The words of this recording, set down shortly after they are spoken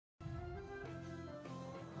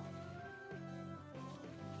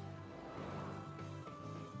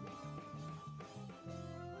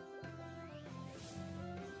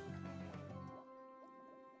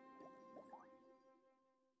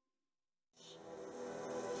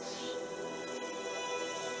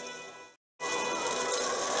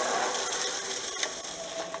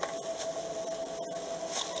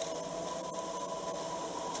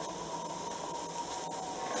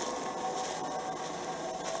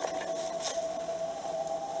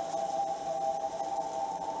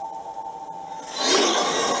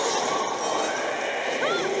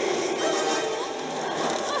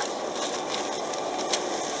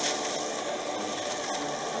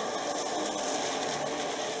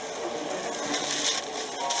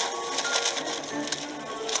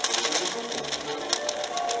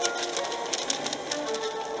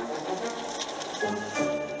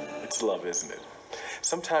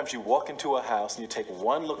Sometimes you walk into a house and you take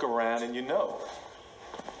one look around and you know.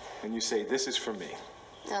 And you say, this is for me.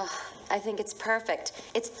 Oh, I think it's perfect.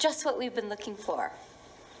 It's just what we've been looking for.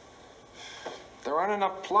 There aren't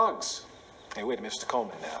enough plugs. Hey, wait a minute, Mr.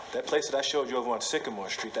 Coleman now. That place that I showed you over on Sycamore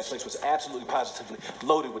Street, that place was absolutely positively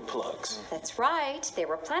loaded with plugs. That's right. There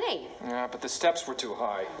were plenty. Yeah, but the steps were too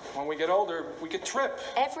high. When we get older, we could trip.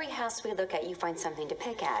 Every house we look at, you find something to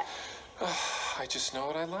pick at. I just know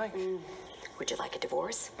what I like. Would you like a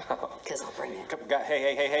divorce? Because I'll bring it.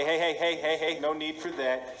 Hey, no need for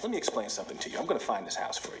that. Let me explain something to you. I'm going to find this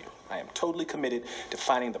house for you. I am totally committed to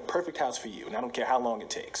finding the perfect house for you, and I don't care how long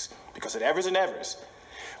it takes. Because at Evers and Evers,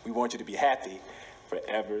 we want you to be happy for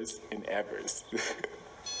Evers and Evers.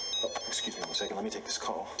 Oh, excuse me 1 second. Let me take this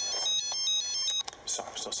call. Sorry,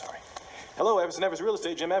 I'm so sorry. Hello, Evers and Evers Real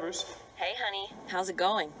Estate, Jim Evers. Hey, honey. How's it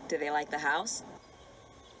going? Do they like the house?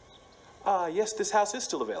 Yes, this house is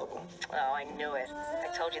still available. Oh, I knew it.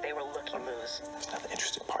 I told you they were looky-moos. It's not an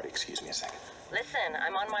interested party. Excuse me a second. Listen,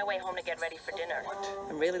 I'm on my way home to get ready for dinner.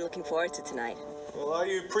 I'm really looking forward to tonight. Well, are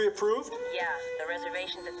you pre-approved? Yeah, the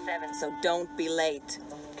reservation's at 7, so don't be late.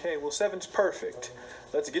 Okay, well, 7's perfect.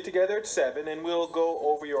 Let's get together at 7 and we'll go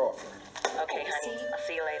over your offer. Okay, honey. I'll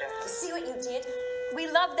see you later. See what you did? We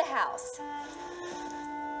love the house.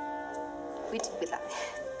 We love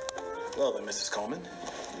it. Well then, Mrs. Coleman,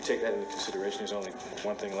 you take that into consideration. There's only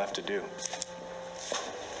one thing left to do.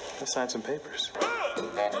 Let's sign some papers.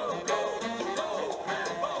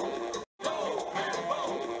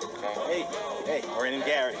 Hey, Oren and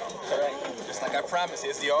Gary. All right, just like I promised,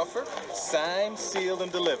 here's the offer. Signed, sealed,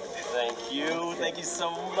 and delivered. Thank you. Thank you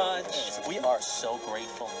so much. We are so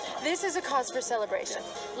grateful. This is a cause for celebration.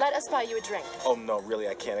 Let us buy you a drink. Oh, no, really,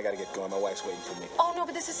 I can't. I gotta get going. My wife's waiting for me. Oh, no,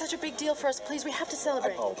 but this is such a big deal for us. Please, we have to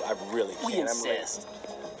celebrate. I really can't. We insist.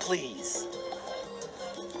 Please.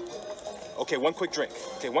 Okay, one quick drink.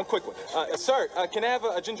 Okay, one quick one. Sir, can I have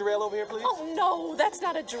a ginger ale over here, please? Oh, no, that's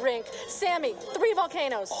not a drink. Sammy, 3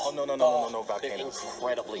 volcanoes. Oh, no, They're volcanoes.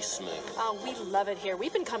 incredibly smooth. Oh, we love it here.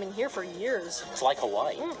 We've been coming here for years. It's like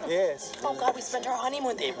Hawaii. Yes. Oh, God, we spent our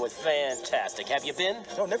honeymoon there. It was fantastic. Have you been?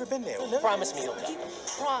 No, never been there. Promise me you'll go.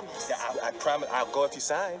 Promise. Yeah, I promise. I'll go if you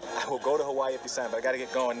sign. I will go to Hawaii if you sign, but I gotta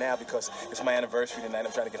get going now because it's my anniversary tonight.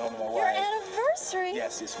 I'm trying to get home to my wife. Your anniversary?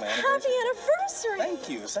 Yes, it's my anniversary. Happy anniversary. Thank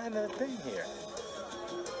you. Sign the thing here.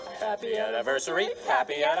 Happy anniversary.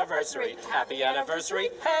 Happy anniversary. Happy anniversary.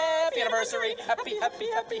 Happy anniversary. Happy.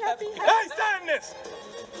 Hey, sign this!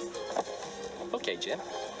 Okay, Jim.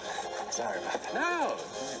 Sorry about that. No.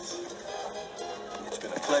 It's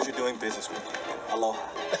been a pleasure doing business with you. Aloha.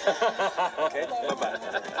 Okay, bye-bye.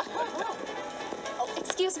 Oh,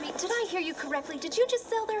 excuse me. Did I hear you correctly? Did you just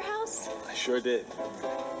sell their house? I sure did.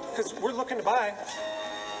 Because we're looking to buy.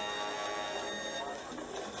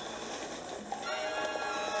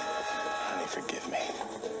 Honey, forgive me.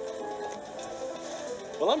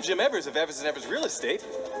 Well, I'm Jim Evers of Evers and Evers Real Estate.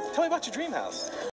 Tell me about your dream house.